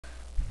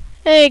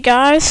Hey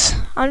guys,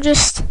 I'm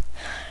just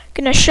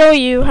gonna show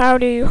you how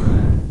to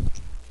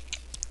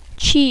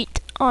cheat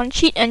on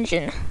Cheat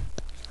Engine.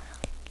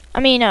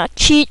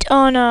 Cheat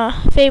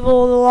on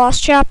Fable the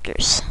Lost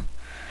Chapters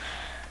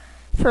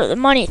for the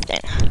money thing.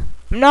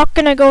 I'm not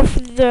gonna go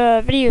for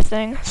the video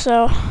thing,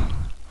 so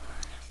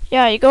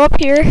yeah, you go up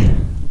here,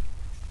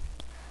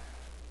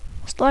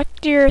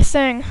 select your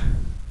thing,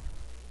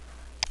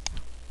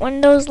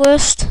 Windows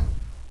list,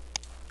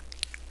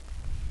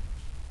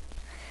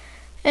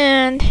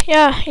 and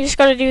yeah, you just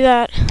gotta do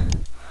that.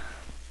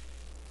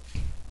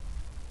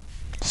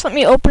 Just let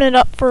me open it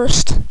up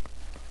first.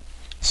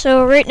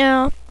 So right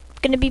now, it's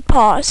gonna be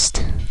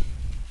paused.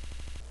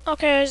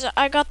 Okay, so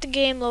I got the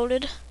game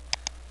loaded.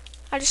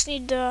 I just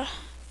need to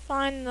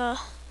find the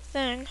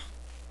thing.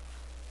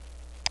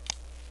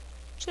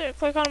 So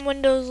click on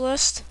Windows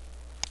list.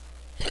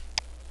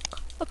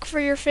 Look for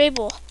your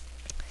Fable.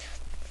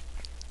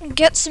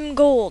 Get some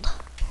gold.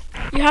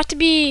 You have to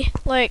be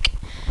like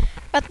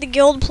at the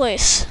guild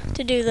place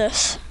to do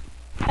this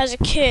as a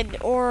kid,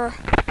 or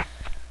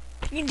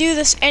you can do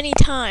this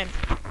anytime.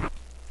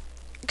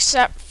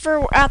 Except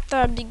for at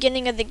the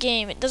beginning of the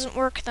game. It doesn't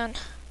work then.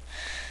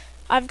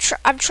 I've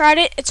tried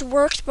it, it's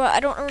worked, but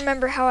I don't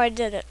remember how I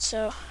did it,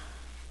 so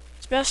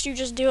it's best you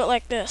just do it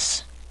like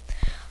this.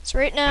 So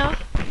right now,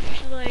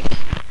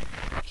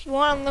 if you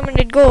want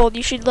unlimited gold,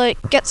 you should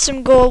get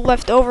some gold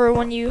left over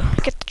when you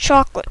get the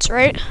chocolates,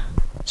 right?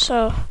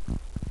 So,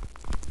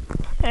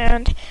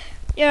 and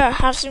yeah,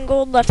 have some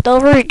gold left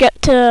over. You get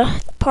to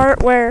the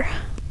part where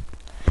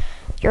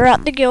you're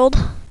at the guild,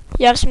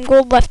 you have some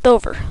gold left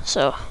over.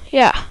 So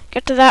yeah,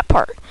 get to that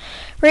part.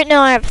 Right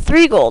now I have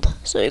 3 gold,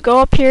 so you go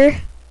up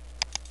here,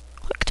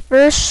 click the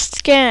first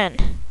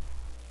scan.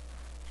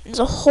 There's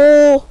a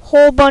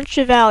whole bunch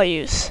of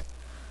values.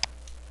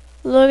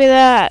 Look at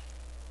that.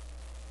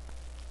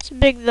 It's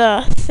big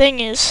the thing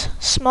is,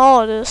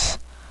 small it is.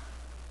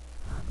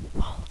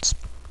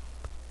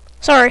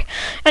 Sorry.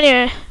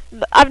 Anyway,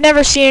 I've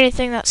never seen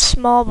anything that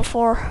small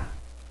before.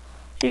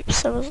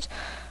 Oops, that was.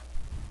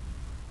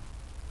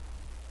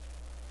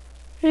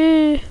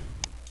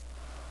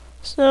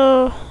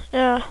 So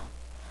yeah,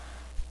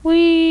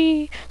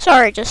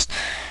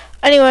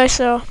 anyway.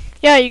 So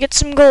yeah, you get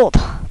some gold.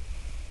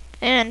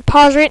 And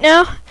pause right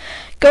now.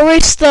 Go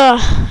race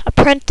the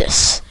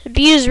apprentice.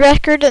 Beat his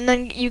record, and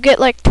then you get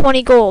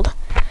 20 gold.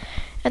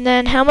 And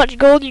then how much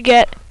gold you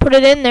get, put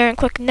it in there and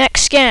click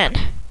next scan.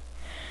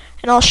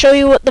 And I'll show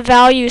you what the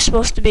value is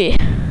supposed to be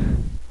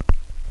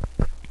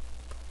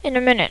in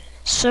a minute.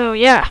 So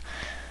yeah,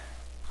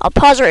 I'll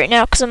pause right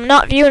now because I'm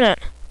not viewing it.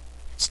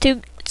 It's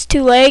too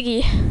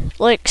laggy.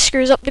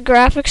 Screws up the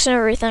graphics and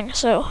everything.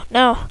 So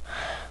no,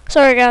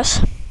 sorry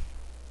guys.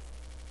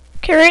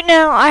 Okay, right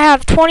now I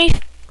have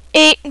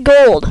 28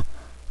 gold.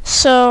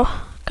 So,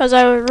 because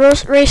I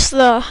raced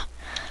the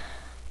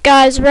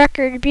guy's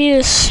record, beat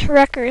his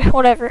record,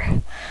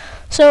 whatever.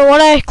 So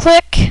what I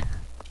click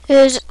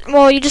is,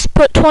 you just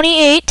put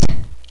 28.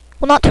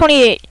 Well, not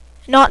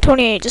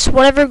 28, just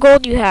whatever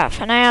gold you have.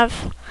 And I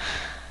have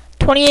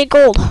 28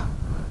 gold.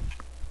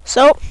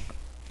 So,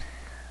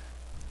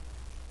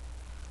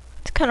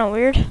 it's kind of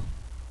weird.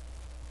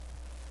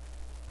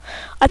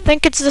 I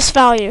think it's this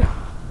value.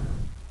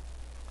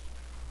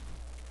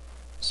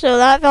 So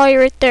that value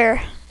right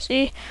there.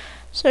 See?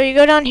 So you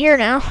go down here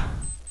now.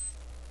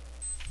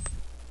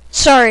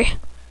 Sorry.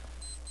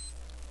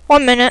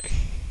 1 minute.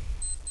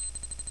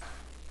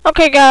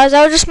 Okay guys,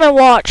 that was just my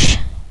watch.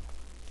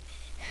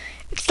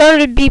 It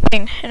started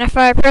beeping, and if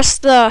I press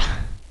the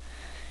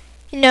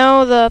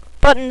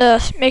button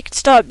to make it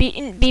stop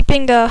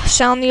beeping to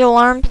sound the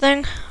alarm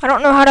thing, I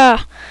don't know how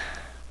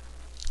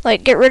to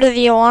get rid of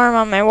the alarm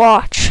on my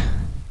watch,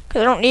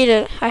 because I don't need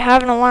it. I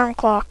have an alarm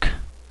clock.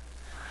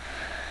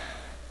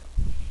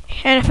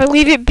 And if I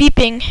leave it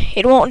beeping,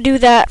 it won't do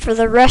that for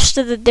the rest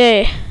of the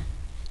day.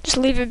 Just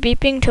leave it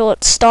beeping till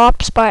it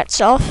stops by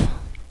itself.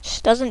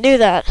 Just doesn't do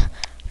that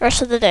the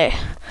rest of the day.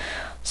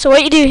 So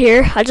what you do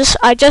here, I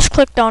just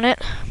clicked on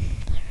it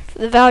for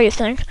the value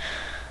thing.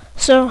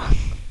 So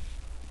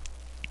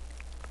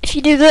if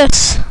you do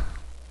this,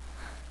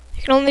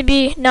 it can only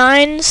be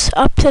 9s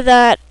up to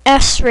that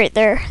S right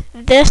there.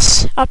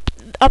 This up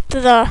to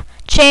the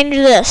change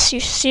this. You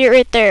see it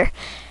right there.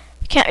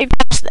 It can't be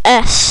past the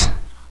S.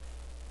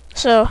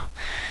 So,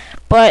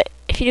 but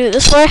if you do it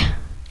this way,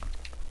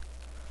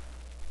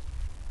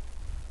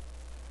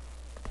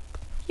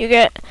 you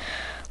get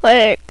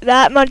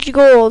that much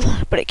gold,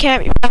 but it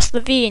can't be past the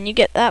V, and you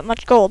get that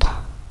much gold.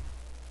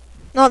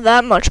 Not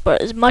that much,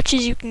 but as much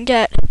as you can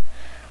get.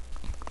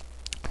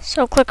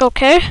 So click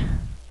OK.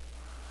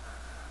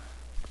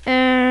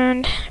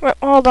 And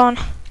hold on.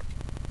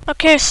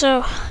 Okay,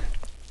 so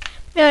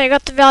yeah, you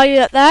got the value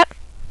at that.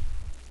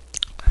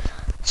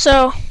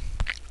 So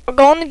we'll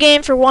go in the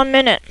game for 1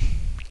 minute,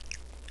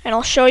 and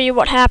I'll show you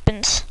what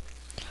happens.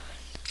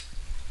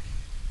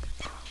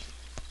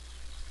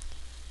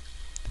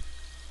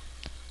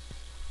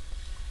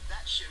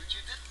 That showed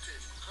you, didn't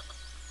it?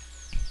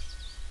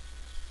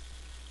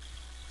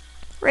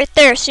 Right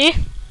there, see? I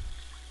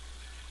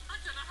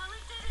don't know how he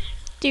did it.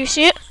 Do you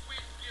see it?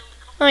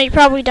 Oh, you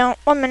probably don't.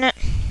 1 minute.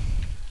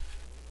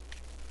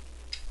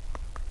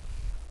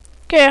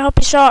 Okay, I hope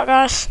you saw it,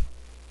 guys.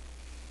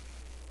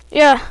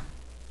 Yeah,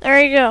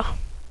 there you go.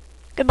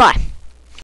 Goodbye.